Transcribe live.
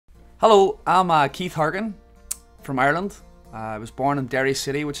Hello, I'm Keith Harkin from Ireland. I was born in Derry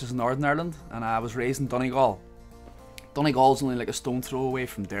City, which is in Northern Ireland, and I was raised in Donegal. Donegal's only like a stone throw away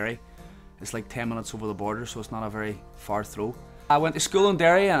from Derry. It's like 10 minutes over the border, so it's not a very far throw. I went to school in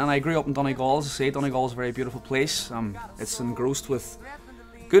Derry and I grew up in Donegal. As I say, Donegal is a very beautiful place. It's engrossed with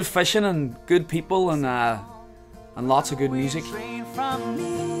good fishing and good people and lots of good music.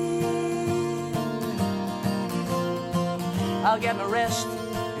 I'll get my rest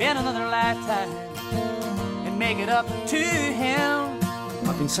in another lifetime and make it up to him.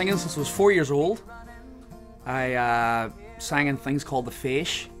 I've been singing since I was 4 years old. I sang in things called the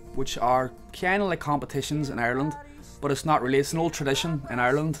Feish, which are kind of like competitions in Ireland, but it's not really. It's an old tradition in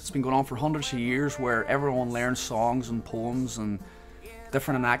Ireland. It's been going on for hundreds of years, where everyone learns songs and poems and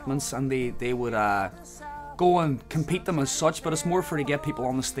different enactments, and they would go and compete them as such, but it's more for to get people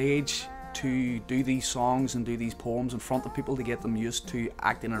on the stage to do these songs and do these poems in front of people, to get them used to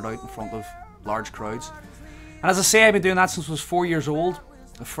acting it out in front of large crowds. And as I say, I've been doing that since I was 4 years old.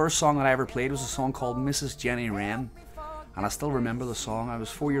 The first song that I ever played was a song called Mrs. Jenny Wren, and I still remember the song. I was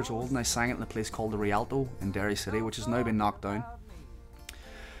 4 years old and I sang it in a place called the Rialto in Derry City, which has now been knocked down.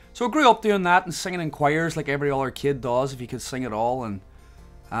 So I grew up doing that and singing in choirs like every other kid does, if you could sing at all, and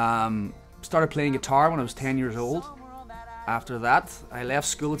started playing guitar when I was 10 years old. After that, I left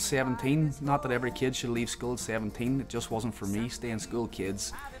school at 17. Not that every kid should leave school at 17, it just wasn't for me. Stay in school,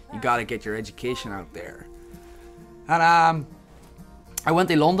 kids. You gotta get your education out there. And I went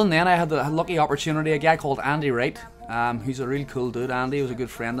to London then. I had the lucky opportunity, a guy called Andy Wright, who's a real cool dude. Andy was a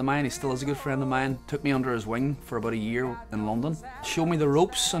good friend of mine, he still is a good friend of mine. Took me under his wing for about a year in London. Showed me the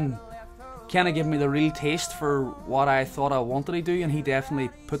ropes and kind of gave me the real taste for what I thought I wanted to do, and he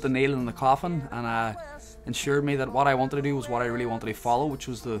definitely put the nail in the coffin and ensured me that what I wanted to do was what I really wanted to follow, which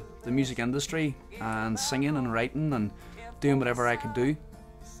was the music industry and singing and writing and doing whatever I could do.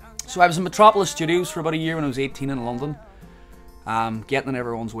 So I was in Metropolis Studios for about a year when I was 18 in London, getting in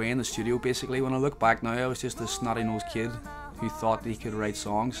everyone's way in the studio basically. When I look back now, I was just a snotty-nosed kid who thought he could write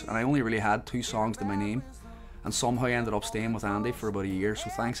songs, and I only really had 2 songs to my name, and somehow I ended up staying with Andy for about a year,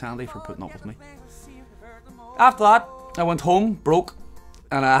 so thanks Andy for putting up with me. After that, I went home, broke,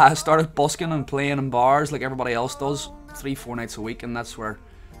 and I started busking and playing in bars like everybody else does, 3-4 nights a week, and that's where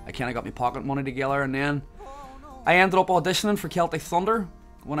I kind of got my pocket money together. And then I ended up auditioning for Celtic Thunder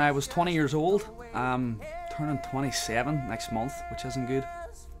when I was 20 years old, turning 27 next month, which isn't good.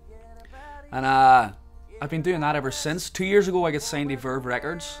 And I've been doing that ever since. 2 years ago I got signed to Verve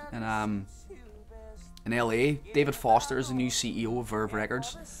Records in LA. David Foster is the new CEO of Verve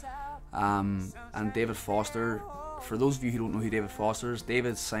Records, and David Foster, for those of you who don't know who David Foster is,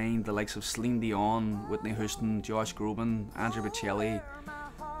 David signed the likes of Celine Dion, Whitney Houston, Josh Groban, Andrew Bocelli,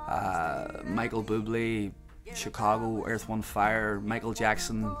 Michael Bublé, Chicago, Earth, Wind, Fire, Michael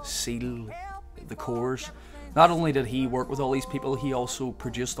Jackson, Seal, The Coors. Not only did he work with all these people, he also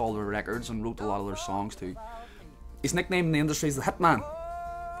produced all their records and wrote a lot of their songs too. He's nicknamed in the industry as the Hitman.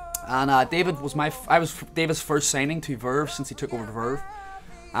 And David was I was David's first signing to Verve since he took over Verve.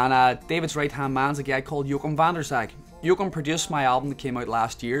 And David's right-hand man's a guy called Joachim van der Zag. Joachim produced my album that came out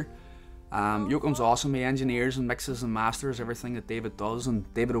last year. Joachim's awesome. He engineers and mixes and masters everything that David does, and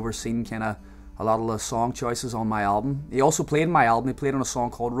David overseen kind of a lot of the song choices on my album. He also played in my album. He played on a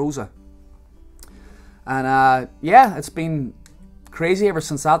song called Rosa. And yeah, it's been crazy ever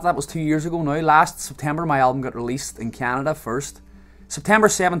since that. That was 2 years ago now. Last September my album got released in Canada first. September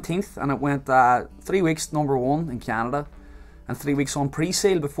 17th, and it went 3 weeks #1 in Canada and 3 weeks on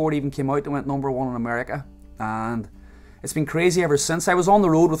pre-sale before it even came out. It went #1 in America, and it's been crazy ever since. I was on the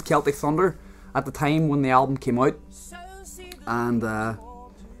road with Celtic Thunder at the time when the album came out, and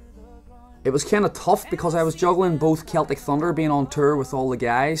it was kind of tough because I was juggling both Celtic Thunder, being on tour with all the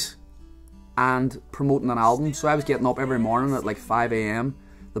guys, and promoting an album. So I was getting up every morning at like 5 AM.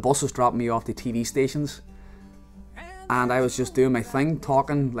 The bus was dropping me off to TV stations, and I was just doing my thing,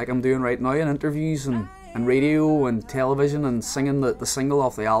 talking like I'm doing right now in interviews and radio and television, and singing the single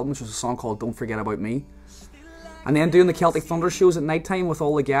off the album, which was a song called Don't Forget About Me. And then doing the Celtic Thunder shows at night time with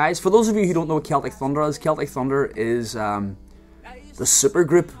all the guys. For those of you who don't know what Celtic Thunder is the super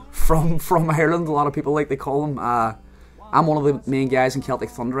group from Ireland, a lot of people like to call them. I'm one of the main guys in Celtic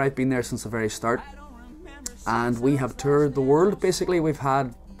Thunder. I've been there since the very start, and we have toured the world basically. We've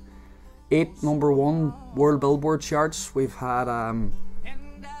had 8 #1 world Billboard charts. We've had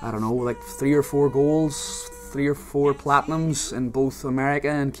I don't know, like 3 or 4 golds, 3 or 4 platinums in both America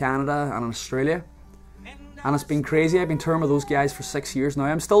and Canada and Australia. And it's been crazy. I've been touring with those guys for 6 years now.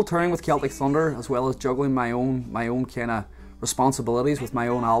 I'm still touring with Celtic Thunder, as well as juggling my own kind of responsibilities with my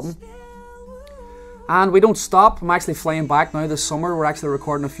own album. And we don't stop. I'm actually flying back now this summer. We're actually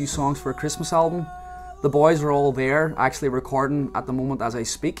recording a few songs for a Christmas album. The boys are all there, actually recording at the moment as I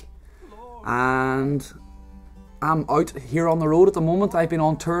speak. And I'm out here on the road at the moment. I've been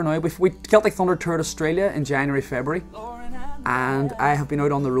on tour now. We Celtic Thunder toured Australia in January, February. And I have been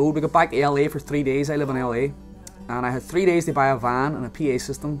out on the road. We got back to LA for 3 days. I live in LA. And I had 3 days to buy a van and a PA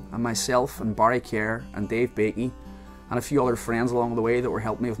system. And myself and Barry Kerr and Dave Bakey and a few other friends along the way that were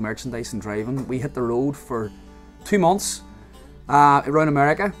helping me with merchandise and driving. We hit the road for 2 months around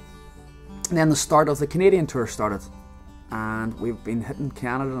America. And then the start of the Canadian tour started. And we've been hitting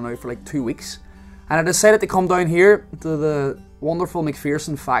Canada now for like 2 weeks. And I decided to come down here to the wonderful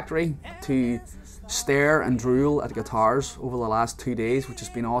McPherson factory to stare and drool at guitars over the last 2 days, which has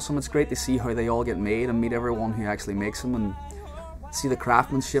been awesome. It's great to see how they all get made and meet everyone who actually makes them and see the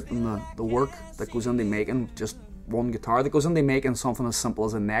craftsmanship and the work that goes into making just one guitar, that goes into making something as simple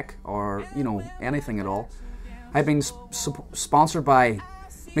as a neck or, you know, anything at all. I've been sponsored by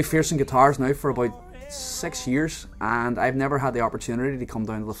McPherson Guitars now for about 6 years, and I've never had the opportunity to come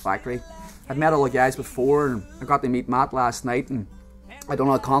down to the factory. I've met all the guys before, and I got to meet Matt last night, and I done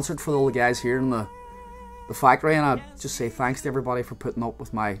a concert for all the guys here in the factory, and I just say thanks to everybody for putting up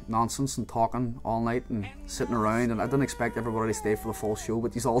with my nonsense and talking all night and sitting around. And I didn't expect everybody to stay for the full show,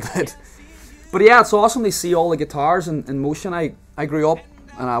 but you all did. But yeah, it's awesome to see all the guitars in motion. I grew up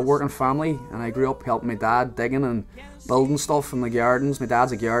in a working family, and I grew up helping my dad digging and building stuff in the gardens. My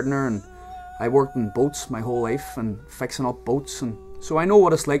dad's a gardener, and I worked in boats my whole life and fixing up boats, and so I know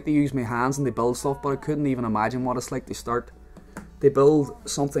what it's like to use my hands and to build stuff, but I couldn't even imagine what it's like to start to build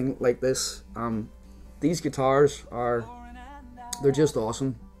something like this. These guitars they're just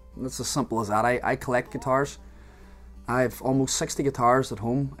awesome. It's as simple as that. I collect guitars. I have almost 60 guitars at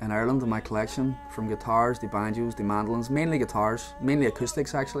home in Ireland in my collection, from guitars to banjos to mandolins, mainly guitars, mainly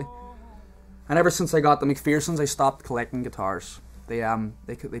acoustics actually. And ever since I got the McPhersons, I stopped collecting guitars. They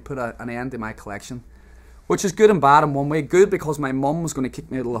put an end to my collection, which is good and bad in one way. Good because my mum was going to kick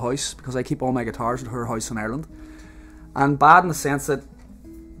me out of the house because I keep all my guitars at her house in Ireland, and bad in the sense that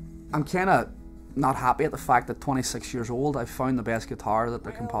I'm kind of not happy at the fact that 26 years old I've found the best guitar that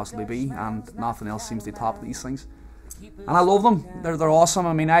there can possibly be, and nothing else seems to top these things. And I love them. They're awesome.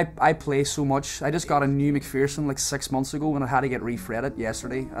 I mean, I play so much. I just got a new McPherson like 6 months ago, and I had to get refretted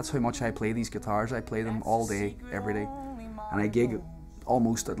yesterday. That's how much I play these guitars. I play them all day, every day, and I gig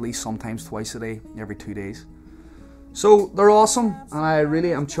almost at least sometimes twice a day, every 2 days. So they're awesome, and I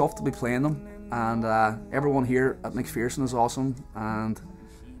really am chuffed to be playing them. And everyone here at McPherson is awesome, and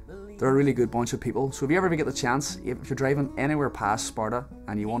they're a really good bunch of people. So if you ever get the chance, if you're driving anywhere past Sparta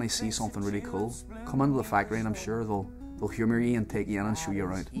and you want to see something really cool, come into the factory, and I'm sure they'll humour you and take you in and show you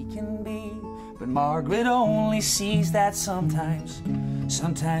around. He can be, but Margaret only sees that sometimes.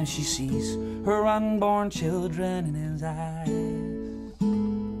 Sometimes she sees her unborn children in his eyes.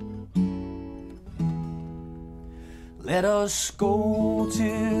 Let us go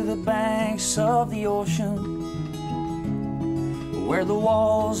to the banks of the ocean, where the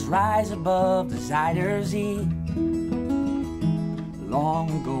walls rise above the Zuyder Zee. Long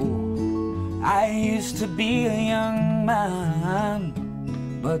ago, I used to be a young man,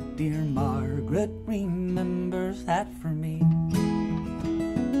 but dear Margaret remembers that for me.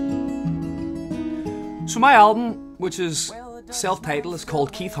 So my album, which is self-titled, is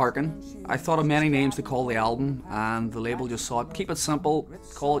called Keith Harkin. I thought of many names to call the album, and the label just thought, keep it simple,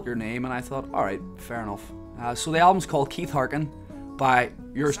 call it your name, and I thought, alright, fair enough. So the album's called Keith Harkin, by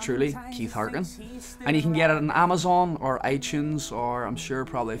yours truly, Keith Harkin, and you can get it on Amazon or iTunes, or I'm sure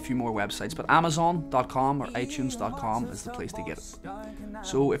probably a few more websites, but Amazon.com or iTunes.com is the place to get it.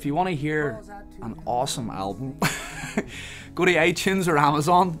 So if you want to hear an awesome album, go to iTunes or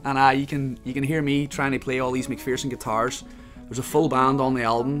Amazon, and you can hear me trying to play all these McPherson guitars. There's a full band on the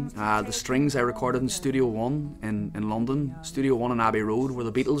album. The strings I recorded in Studio One in London, Studio One on Abbey Road, where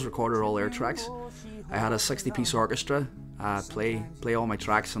the Beatles recorded all their tracks. I had a 60-piece orchestra play all my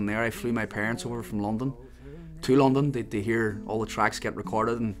tracks in there. I flew my parents over from London to London to hear all the tracks get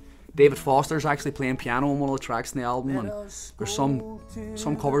recorded, and David Foster's actually playing piano on one of the tracks in the album, and there's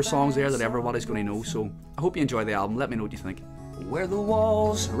some cover songs there that everybody's going to know. So I hope you enjoy the album. Let me know what you think. Where the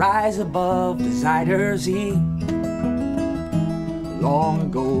walls rise above the Zuyder Zee. Long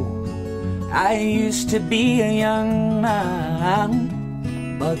ago, I used to be a young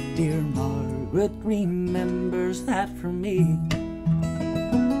man, but dear Margaret remembers that for me.